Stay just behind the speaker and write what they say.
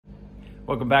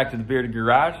Welcome back to the Bearded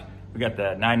Garage. We got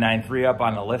the 993 up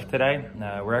on the lift today.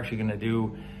 We're actually going to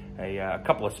do a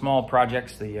couple of small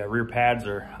projects. The rear pads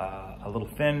are a little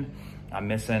thin. I'm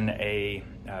missing a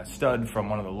stud from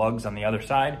one of the lugs on the other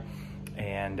side.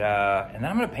 And then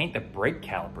I'm going to paint the brake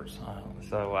calipers.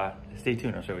 So stay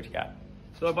tuned, I'll show you what you got.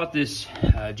 So I bought this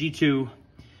G2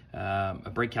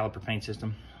 a brake caliper paint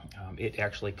system. It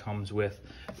actually comes with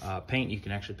paint. You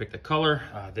can actually pick the color.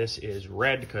 This is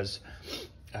red because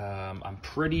I'm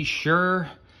pretty sure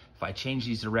if I change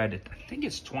these to red, I think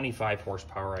it's 25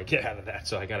 horsepower I get out of that.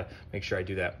 So I gotta make sure I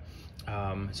do that.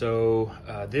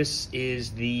 This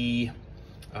is the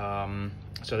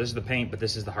paint, but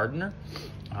this is the hardener.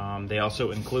 They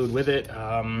also include with it,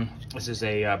 this is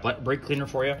a brake cleaner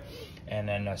for you, and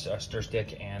then a stir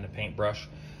stick and a paintbrush.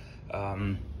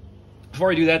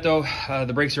 Before I do that though,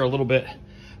 the brakes are a little bit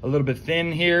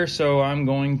thin here, so I'm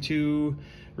going to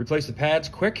replace the pads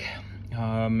quick.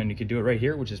 And you can do it right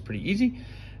here, which is pretty easy.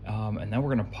 And then we're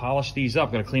gonna polish these up.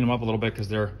 Gonna clean them up a little bit because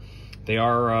they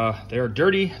are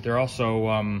dirty. They're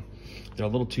also they're a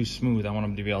little too smooth. I want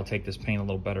them to be able to take this paint a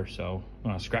little better. So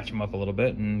I'm gonna scratch them up a little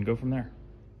bit and go from there.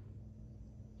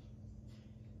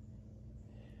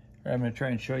 All right, I'm gonna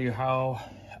try and show you how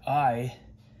I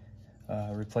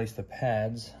replace the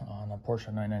pads on a Porsche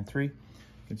 993. You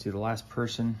can see the last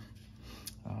person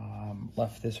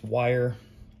left this wire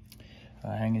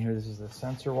hanging here. This is the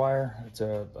sensor wire. It's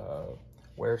a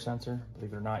wear sensor.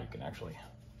 Believe it or not, you can actually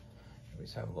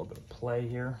always have a little bit of play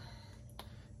here.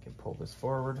 You can pull this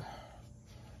forward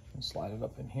and slide it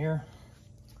up in here.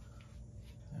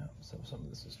 Yeah, so some of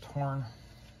this is torn.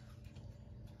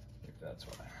 Maybe that's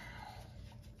why.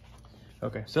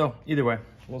 Okay, so either way,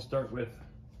 we'll start with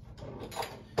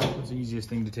what's the easiest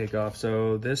thing to take off.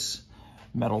 So this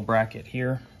metal bracket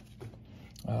here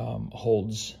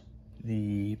holds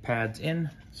the pads in,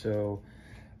 so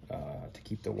to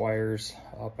keep the wires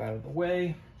up out of the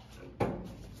way,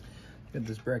 get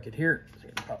this bracket here, so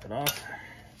you can pop it off.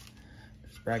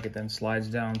 This bracket then slides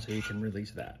down so you can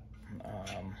release that.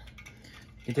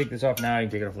 You can take this off now, you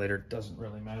can take it off later, it doesn't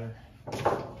really matter. It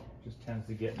just tends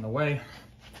to get in the way.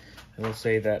 I will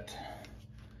say that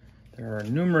there are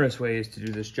numerous ways to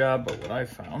do this job, but what I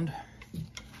found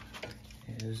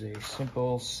is a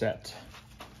simple set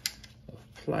of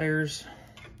pliers.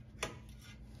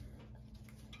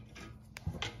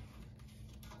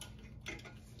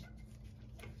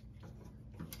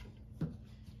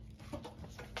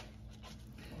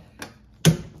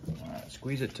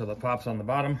 Squeeze it till it pops on the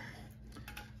bottom,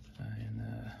 and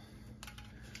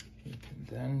you can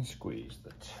then squeeze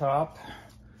the top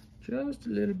just a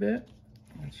little bit.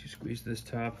 Once you squeeze this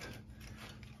top,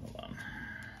 hold on,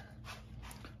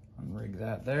 unrig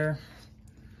that there.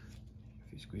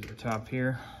 If you squeeze the top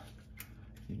here,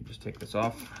 you can just take this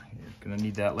off. You're gonna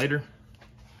need that later.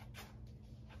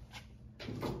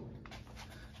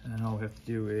 And all we have to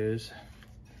do is,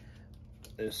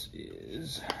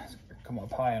 come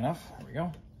up high enough, there we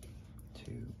go,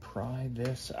 to pry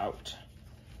this out.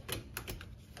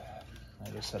 I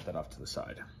just set that off to the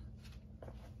side.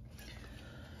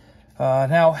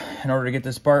 Now, in order to get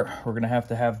this part, we're gonna have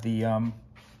to have the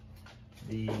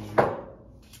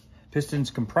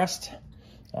pistons compressed.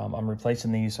 I'm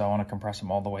replacing these, so I wanna compress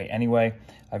them all the way anyway.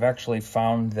 I've actually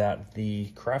found that the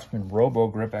Craftsman Robo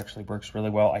Grip actually works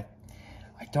really well. I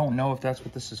don't know if that's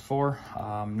what this is for.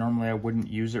 Normally I wouldn't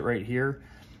use it right here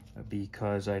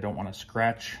because I don't wanna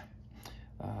scratch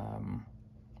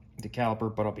the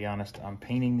caliper, but I'll be honest, I'm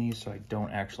painting these, so I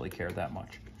don't actually care that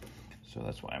much. So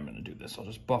that's why I'm gonna do this. I'll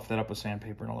just buff that up with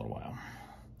sandpaper in a little while.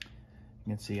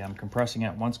 You can see I'm compressing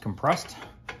it. Once compressed,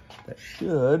 that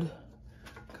should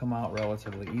come out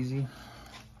relatively easy.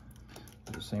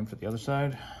 Do the same for the other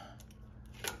side.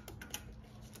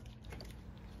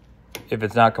 If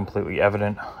it's not completely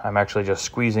evident, I'm actually just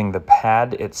squeezing the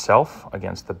pad itself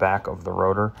against the back of the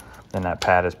rotor, and that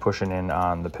pad is pushing in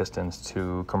on the pistons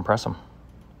to compress them.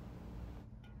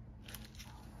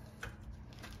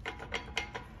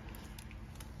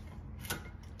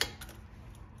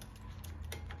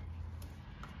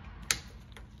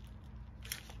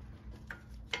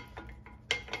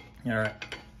 All right,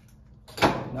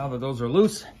 now that those are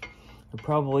loose, they're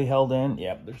probably held in.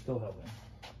 Yep, they're still held in.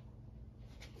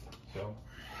 So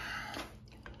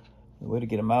the way to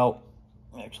get them out,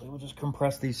 actually, we'll just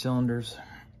compress these cylinders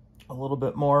a little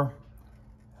bit more.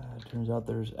 It turns out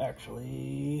there's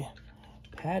actually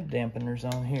pad dampeners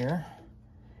on here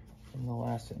from the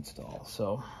last install.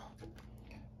 So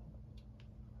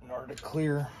in order to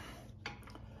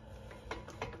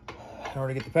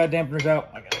get the pad dampeners out,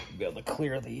 I gotta be able to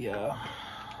clear the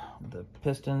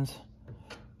pistons.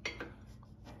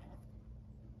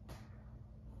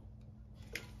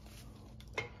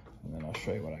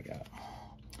 show you what I got.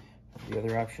 The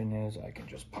other option is I can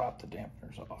just pop the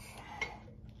dampeners off.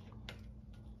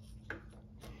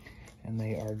 And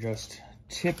they are just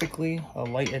typically a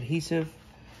light adhesive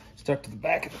stuck to the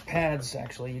back of the pads.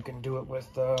 Actually, you can do it with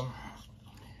a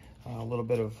little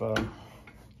bit of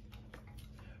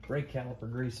brake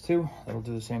caliper grease too. That'll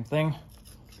do the same thing.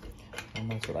 And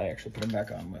that's what I actually put them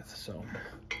back on with. So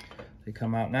they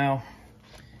come out now.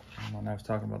 And when I was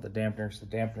talking about the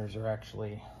dampeners are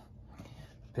actually,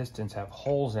 pistons have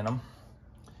holes in them.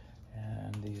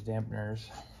 And these dampeners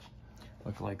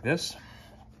look like this.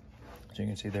 So you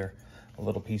can see they're a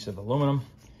little piece of aluminum.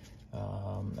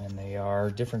 And they are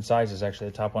different sizes. Actually,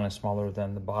 the top one is smaller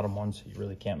than the bottom one, so you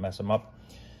really can't mess them up.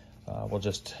 We'll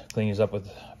just clean these up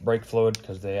with brake fluid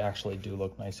because they actually do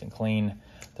look nice and clean.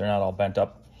 They're not all bent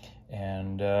up.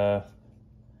 And we'll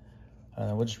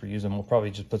just reuse them. We'll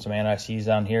probably just put some anti-seize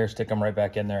on here, stick them right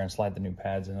back in there, and slide the new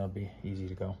pads, and it'll be easy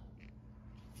to go.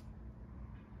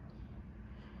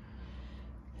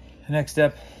 The next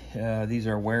step, these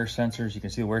are wear sensors. You can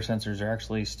see the wear sensors are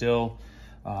actually still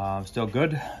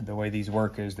good. The way these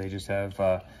work is they just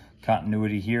have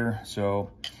continuity here.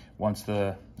 So once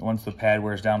the pad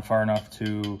wears down far enough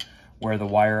to wear the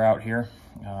wire out here,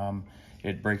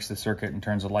 it breaks the circuit and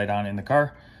turns the light on in the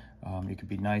car. You can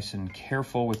be nice and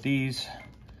careful with these.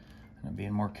 I'm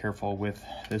being more careful with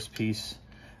this piece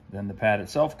than the pad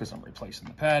itself because I'm replacing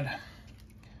the pad.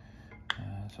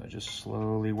 So I just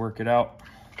slowly work it out.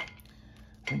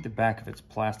 I think the back of it's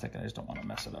plastic, I just don't want to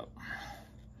mess it up.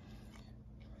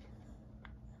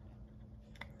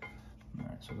 All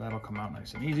right, so that'll come out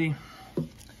nice and easy.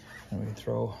 And we can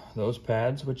throw those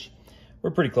pads, which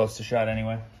we're pretty close to shot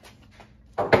anyway.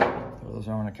 Throw those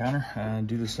on the counter and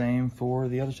do the same for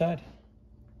the other side.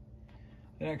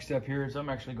 The next step here is I'm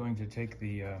actually going to take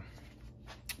the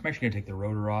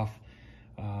rotor off.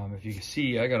 If you can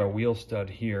see, I got a wheel stud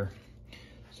here.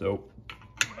 So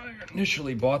when I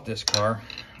initially bought this car,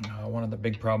 one of the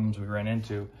big problems we ran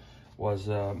into was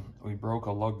we broke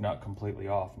a lug nut completely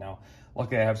off. Now,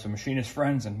 luckily I have some machinist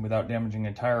friends, and without damaging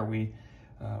the tire, we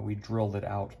drilled it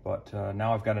out. But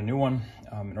now I've got a new one.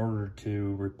 In order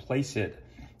to replace it,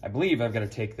 I believe I've got to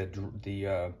take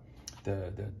the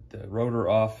rotor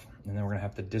off, and then we're gonna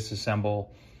have to disassemble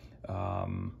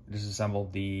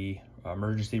the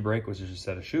emergency brake, which is a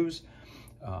set of shoes.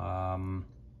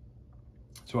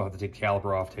 So I'll have to take the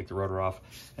caliper off, take the rotor off,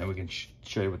 and we can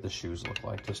show you what the shoes look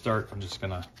like. To start, I'm just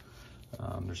gonna,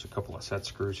 there's a couple of set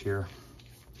screws here,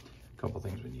 a couple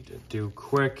things we need to do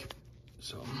quick.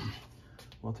 So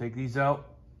we'll take these out,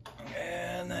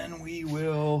 and then we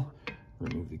will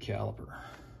remove the caliper.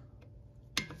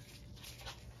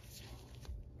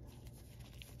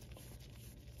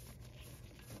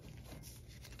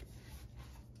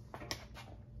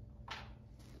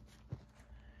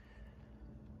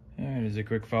 And as a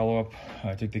quick follow-up,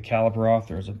 I took the caliper off.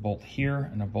 There's a bolt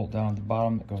here and a bolt down at the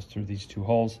bottom that goes through these two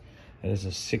holes. It is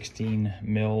a 16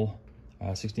 millimeter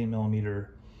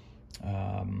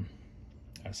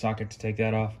socket to take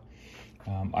that off.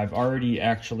 I've already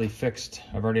actually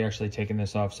taken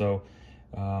this off. So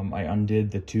I undid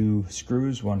the two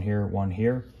screws, one here, one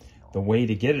here. The way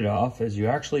to get it off is you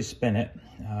actually spin it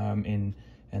in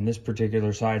this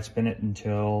particular side, spin it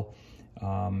until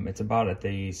it's about at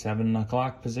the 7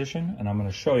 o'clock position, and I'm going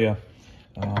to show you,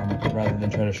 rather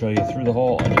than try to show you through the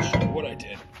hole, I'll just show you what I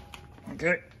did.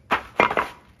 Okay.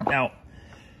 Now,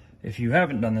 if you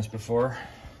haven't done this before,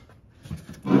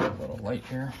 a little light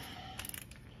here.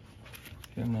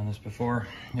 If you haven't done this before,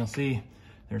 you'll see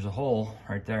there's a hole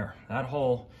right there. That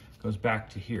hole goes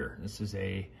back to here. This is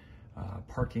a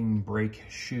parking brake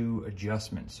shoe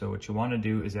adjustment. So what you want to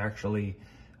do is actually,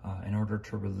 in order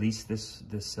to release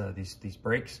these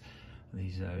brakes,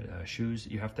 these shoes,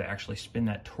 you have to actually spin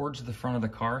that towards the front of the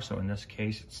car. So in this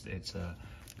case, it's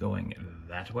going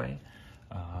that way.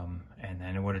 And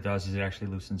then what it does is it actually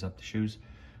loosens up the shoes.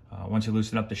 Once you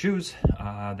loosen up the shoes,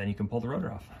 then you can pull the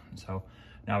rotor off. So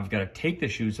now I've got to take the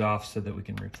shoes off so that we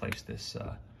can replace this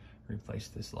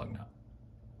lug nut.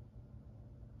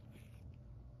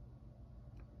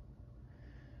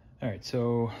 All right,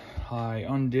 so I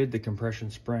undid the compression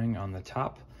spring on the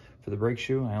top for the brake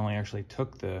shoe. I only actually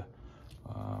took the,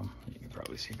 you can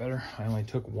probably see better. I only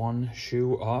took one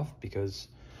shoe off because,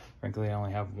 frankly, I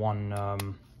only have one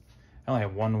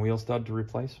wheel stud to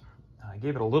replace. I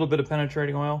gave it a little bit of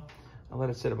penetrating oil. I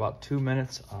let it sit about 2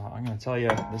 minutes. I'm gonna tell you,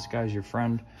 this guy's your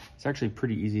friend. It's actually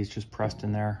pretty easy. It's just pressed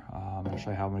in there. I'll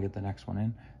show you how I'm gonna get the next one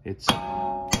in. It's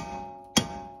comes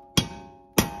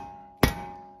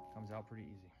out pretty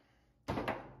easy.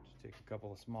 Just take a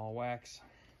couple of small whacks.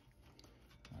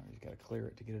 You just gotta clear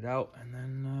it to get it out, and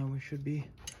then we should be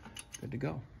good to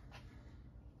go.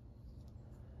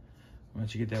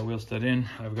 Once you get that wheel stud in,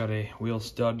 I've got a wheel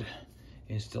stud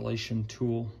installation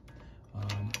tool. I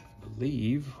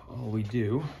believe all we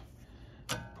do,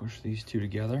 push these two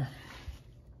together,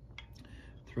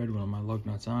 thread one of my lug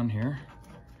nuts on here,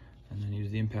 and then use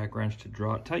the impact wrench to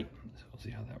draw it tight. So we'll see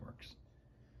how that works.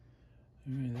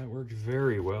 All right, that worked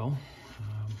very well.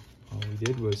 All we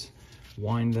did was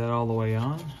wind that all the way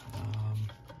on,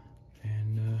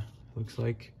 and looks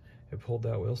like it pulled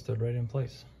that wheel stud right in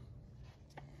place.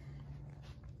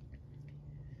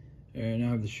 All right, now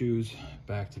I have the shoes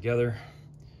back together.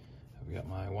 I've got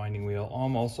my winding wheel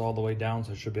almost all the way down,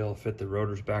 so I should be able to fit the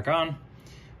rotors back on.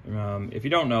 If you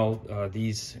don't know,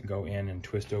 these go in and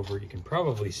twist over. You can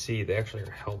probably see they actually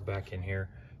are held back in here.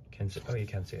 Oh, you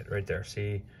can see it right there.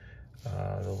 See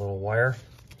the little wire?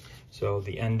 So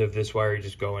the end of this wire, you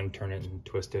just go in, turn it, and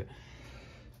twist it.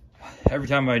 Every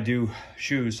time I do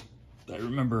shoes, I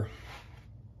remember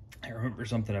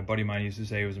something a buddy of mine used to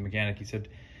say. He was a mechanic. He said,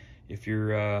 if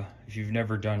you've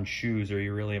never done shoes, are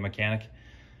you really a mechanic?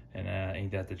 And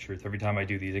ain't that the truth? Every time I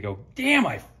do these, I go, damn,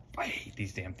 I hate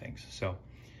these damn things. So,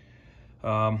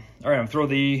 all right, I'm throw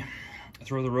the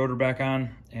rotor back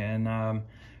on, and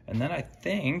then I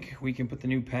think we can put the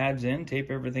new pads in,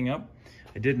 tape everything up.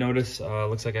 I did notice,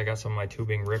 looks like I got some of my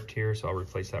tubing ripped here, so I'll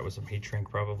replace that with some heat shrink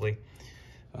probably.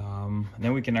 And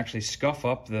then we can actually scuff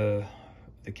up the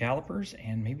calipers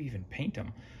and maybe even paint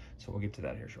them. So we'll get to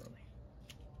that here shortly.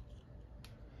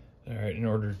 All right, in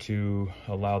order to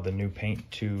allow the new paint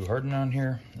to harden on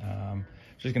here,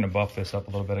 just gonna buff this up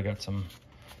a little bit. I got some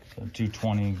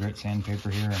 220 grit sandpaper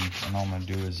here, and all I'm gonna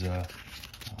do is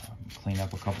clean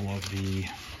up a couple of the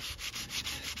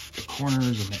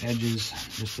corners and the edges,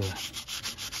 just to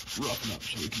roughen up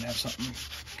so we can have something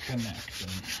connect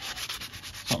and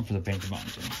something for the paint to bond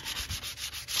to.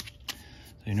 So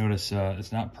you notice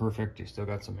it's not perfect. You still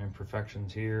got some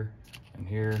imperfections here and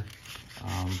here.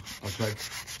 I'll try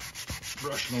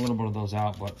brushing a little bit of those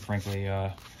out, but frankly,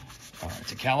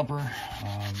 it's a caliper.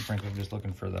 Frankly, I'm just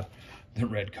looking for the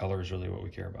red color is really what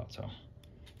we care about. So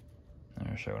I'm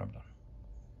gonna show you what I've done.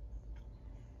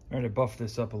 All right, I buffed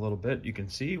this up a little bit. You can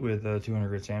see with 200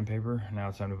 grit sandpaper. Now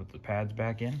it's time to put the pads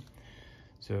back in.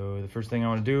 So the first thing I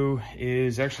want to do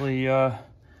is actually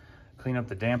clean up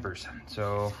the dampers.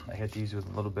 So I hit these with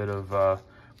a little bit of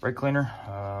brake cleaner.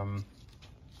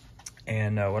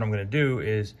 And what I'm gonna do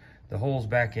is the holes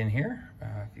back in here,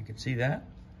 if you can see that,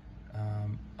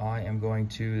 I am going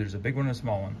to, there's a big one and a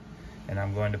small one, and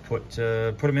I'm going to put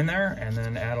them in there and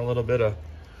then add a little bit of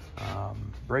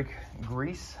brake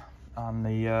grease on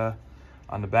the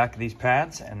back of these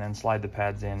pads, and then slide the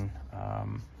pads in,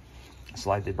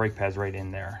 slide the brake pads right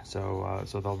in there. So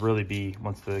they'll really be,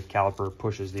 once the caliper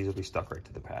pushes, these will be stuck right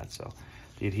to the pad. So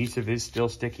the adhesive is still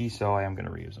sticky, so I am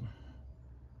gonna reuse them.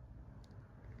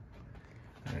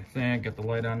 I think, got the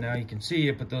light on now. You can see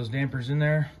I put those dampers in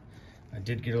there. I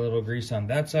did get a little grease on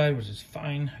that side, which is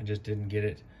fine. I just didn't get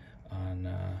it on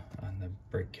the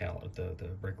brake the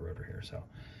brake rotor here. So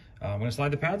I'm gonna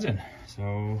slide the pads in.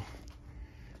 So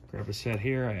grab a set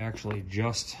here. I actually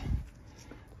just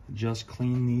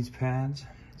cleaned these pads.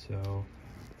 So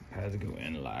the pads go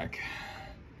in like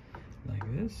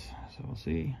this. So we'll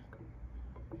see.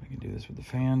 I can do this with the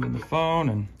fan and the phone,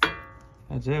 and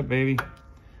that's it, baby.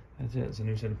 That's it. It's a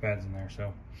new set of pads in there.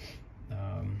 So,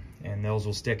 and those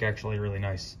will stick actually really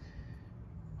nice.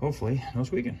 Hopefully, no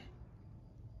squeaking.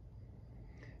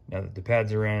 Now that the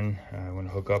pads are in, I'm going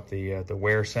to hook up the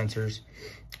wear sensors.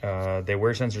 The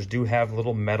wear sensors do have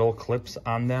little metal clips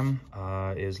on them,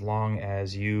 as long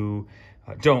as you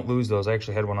don't lose those. I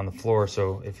actually had one on the floor,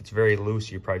 so if it's very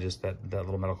loose, you probably just, that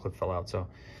little metal clip fell out. So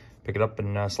pick it up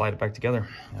and slide it back together.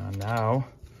 Now,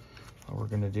 what we're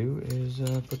going to do is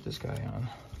put this guy on.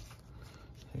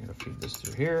 I'm gonna feed this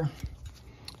through here.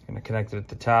 I'm gonna connect it at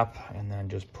the top and then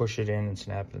just push it in and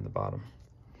snap it in the bottom.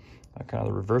 Kind of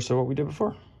the reverse of what we did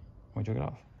before when we took it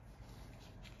off.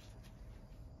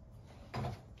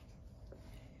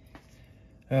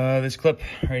 This clip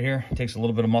right here takes a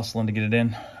little bit of muscling to get it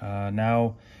in.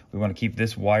 Now we want to keep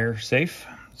this wire safe,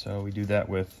 so we do that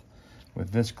with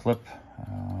this clip.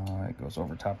 It goes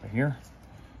over top of here.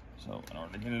 So in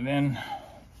order to get it in,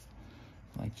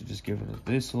 I like to just give it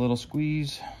this little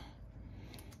squeeze.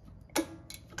 All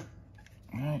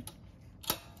right,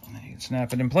 and then you can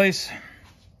snap it in place.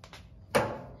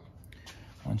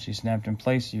 Once you snapped in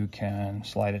place, you can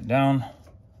slide it down.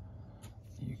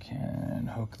 You can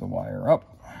hook the wire up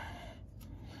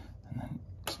and then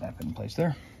snap it in place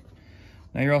there.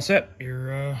 Now you're all set.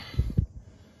 Your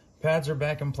pads are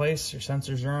back in place, your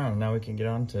sensors are on. Now we can get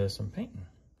on to some painting.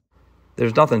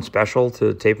 There's nothing special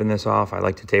to taping this off. I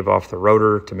like to tape off the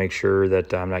rotor to make sure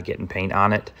that I'm not getting paint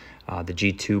on it. The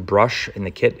G2 brush in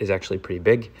the kit is actually pretty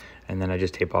big. And then I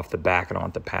just tape off the back. I don't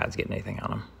want the pads getting anything on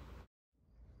them.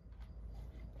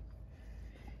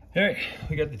 All right,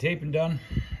 we got the taping done.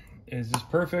 Is this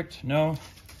perfect? No,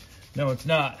 it's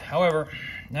not. However,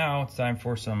 now it's time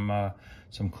for some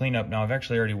cleanup. Now, I've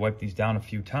actually already wiped these down a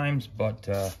few times, but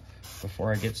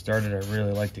before I get started, I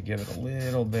really like to give it a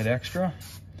little bit extra.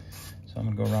 So I'm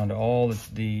gonna go around to all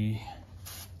the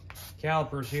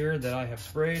calipers here that I have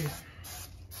sprayed.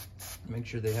 Make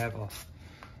sure they have and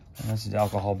this is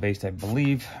alcohol based, I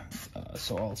believe.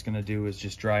 So all it's gonna do is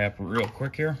just dry up real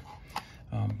quick here.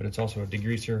 But it's also a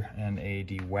degreaser and a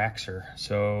dewaxer.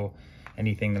 So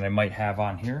anything that I might have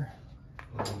on here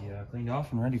will be cleaned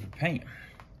off and ready for paint.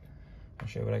 I'll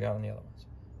show you what I got on the other ones.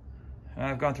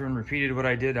 I've gone through and repeated what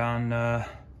I did on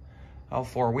all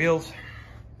four wheels.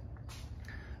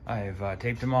 I've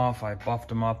taped them off, I've buffed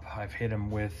them up, I've hit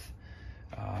them with,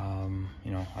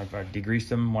 I've degreased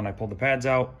them when I pulled the pads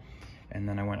out, and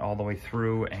then I went all the way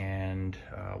through and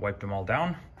wiped them all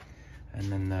down.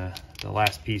 And then the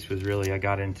last piece was really, I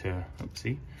got into,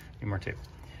 need more tape.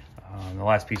 The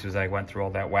last piece was I went through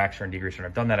all that waxer and degreaser. And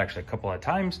I've done that actually a couple of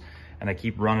times, and I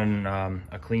keep running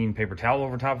a clean paper towel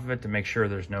over top of it to make sure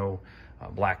there's no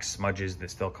black smudges that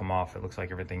still come off. It looks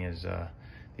like everything is,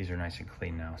 these are nice and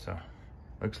clean now. So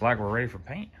looks like we're ready for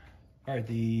paint. All right,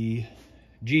 the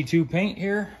G2 paint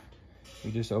here, we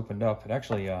just opened up. It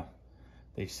actually,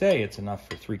 they say it's enough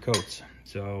for 3 coats.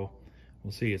 So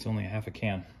we'll see, it's only a half a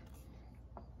can.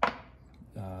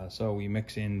 So we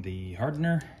mix in the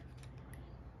hardener.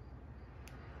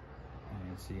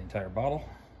 And it's the entire bottle.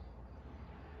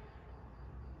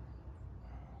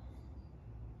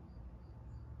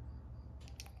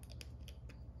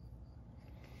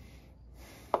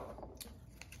 And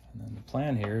then the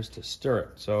plan here is to stir it.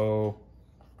 So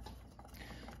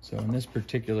in this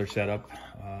particular setup,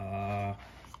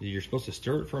 you're supposed to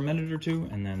stir it for a minute or two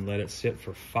and then let it sit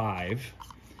for 5.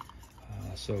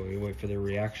 So we wait for the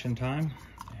reaction time,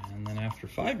 and then after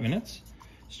 5 minutes,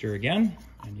 stir again,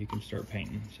 and you can start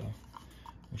painting. So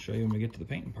we'll show you when we get to the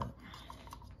painting part.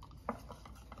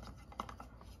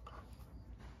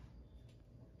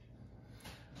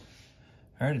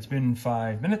 All right, it's been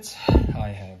 5 minutes. I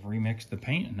have remixed the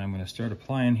paint, and I'm going to start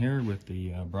applying here with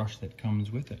the brush that comes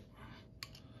with it.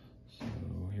 So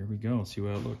here we go, see how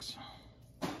it looks.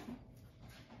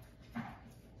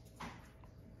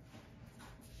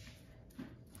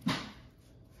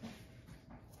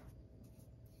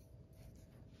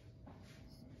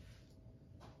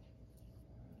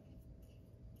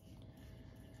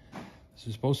 This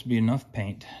is supposed to be enough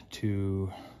paint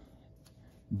to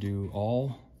do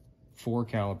all 4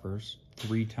 calipers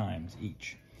 3 times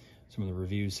each. Some of the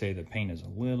reviews say the paint is a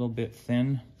little bit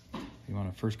thin. You want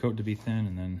a first coat to be thin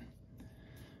and then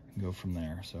go from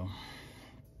there. So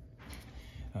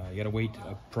you gotta wait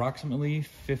approximately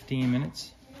 15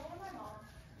 minutes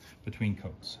between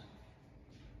coats.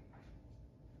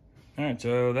 All right,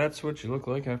 so that's what you look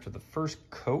like after the first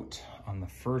coat on the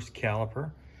first caliper.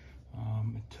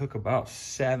 It took about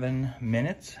 7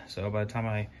 minutes. So by the time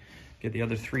I get the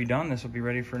other 3 done, this will be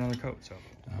ready for another coat. So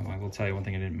I will tell you one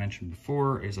thing I didn't mention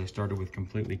before is I started with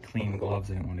completely clean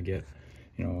gloves. I didn't want to get,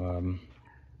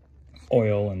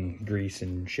 oil and grease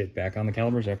and shit back on the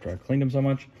calipers after I cleaned them so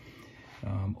much.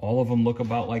 All of them look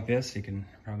about like this. You can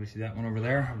probably see that one over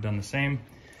there. I've done the same.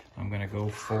 I'm gonna go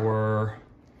for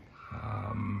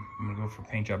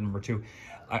paint job number 2.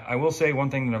 I will say one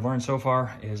thing that I've learned so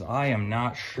far is I am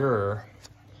not sure.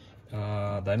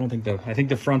 I think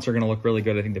the fronts are gonna look really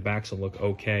good. I think the backs will look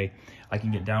okay. I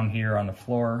can get down here on the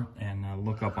floor and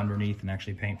look up underneath and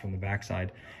actually paint from the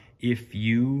backside. If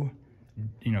you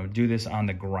do this on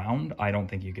the ground, I don't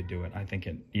think you could do it. I think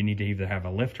you need to either have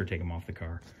a lift or take them off the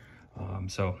car.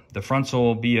 So the fronts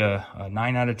will be a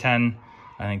 9 out of 10.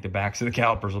 I think the backs of the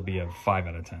calipers will be a 5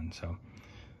 out of 10. So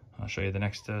I'll show you the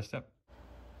next step.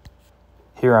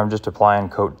 Here I'm just applying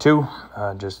coat 2,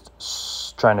 just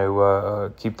trying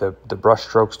to keep the brush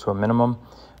strokes to a minimum.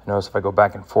 Notice if I go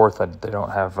back and forth, they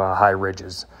don't have high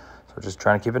ridges. So just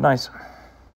trying to keep it nice.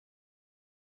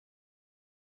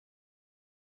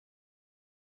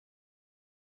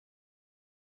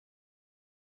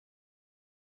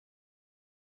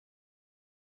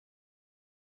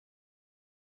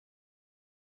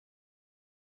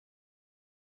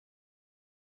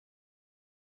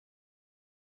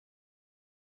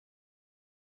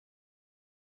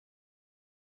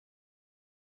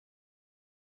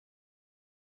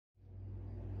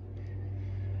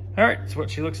 All right, so what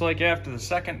she looks like after the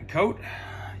second coat.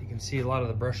 You can see a lot of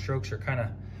the brush strokes are kind of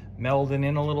melding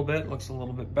in a little bit, looks a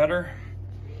little bit better.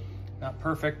 Not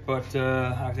perfect, but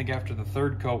I think after the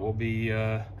third coat we'll be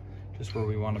just where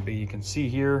we want to be. You can see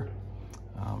here,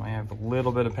 I have a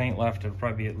little bit of paint left. It'll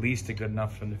probably be at least good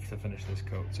enough to finish this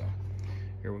coat, so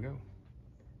here we go.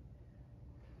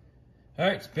 All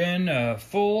right, it's been a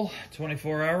full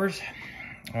 24 hours.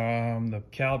 The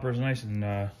caliper's nice and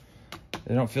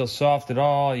they don't feel soft at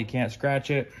all. You can't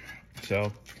scratch it.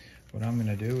 So what I'm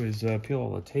gonna do is peel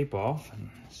all the tape off and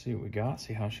see what we got,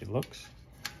 see how she looks.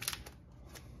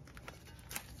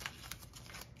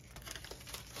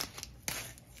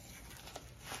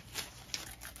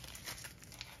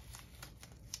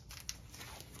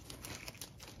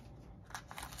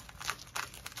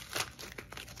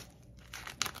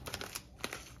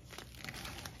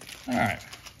 All right,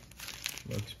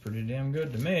 looks pretty damn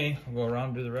good to me. I'll go around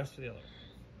and do the rest of the other.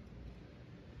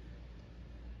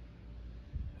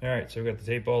 All right, so we got the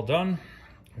tape all done.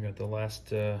 We got the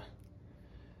last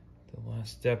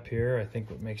step here. I think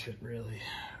what makes it really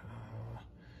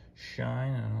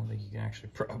shine. I don't think you can actually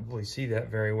probably see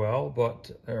that very well, but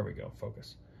there we go,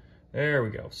 focus. There we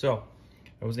go. So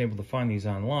I wasn't able to find these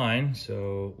online,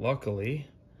 so luckily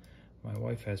my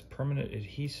wife has permanent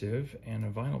adhesive and a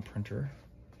vinyl printer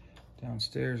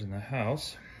downstairs in the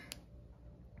house.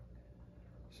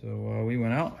 So we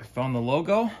went out, I found the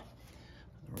logo.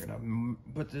 We're gonna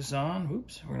put this on,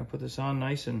 oops, we're gonna put this on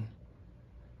nice and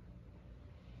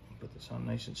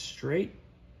straight.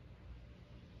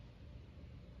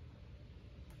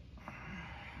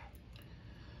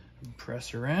 And press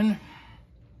her in.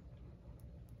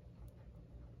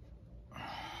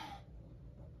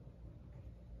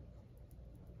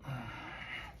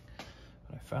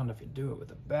 I found if you do it with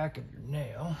the back of your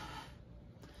nail,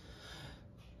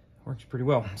 works pretty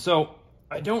well. So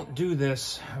I don't do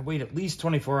this, I wait at least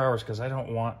 24 hours because I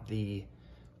don't want the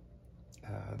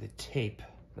tape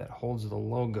that holds the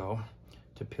logo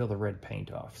to peel the red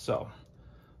paint off. So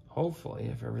hopefully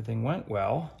if everything went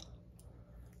well,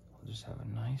 we'll just have a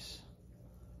nice,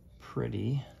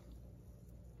 pretty,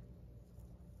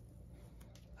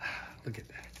 look at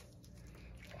that.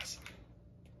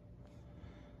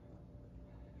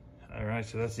 All right,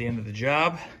 so that's the end of the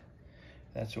job.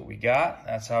 That's what we got.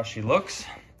 That's how she looks.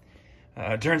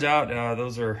 It turns out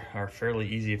those are fairly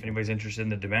easy. If anybody's interested in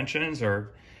the dimensions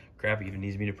or crap, even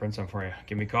needs me to print some for you,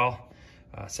 give me a call,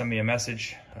 send me a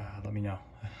message, let me know.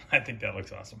 I think that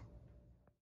looks awesome.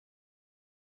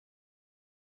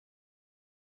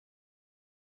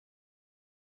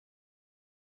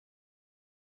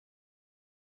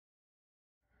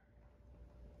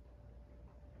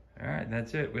 All right,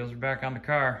 that's it. Wheels are back on the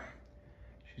car.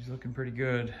 She's looking pretty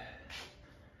good.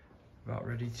 About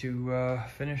ready to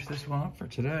finish this one up for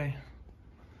today.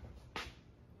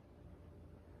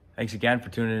 Thanks again for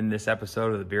tuning in this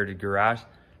episode of The Bearded Garage.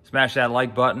 Smash that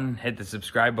like button, hit the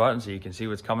subscribe button so you can see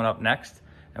what's coming up next,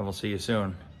 and we'll see you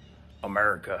soon.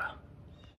 America.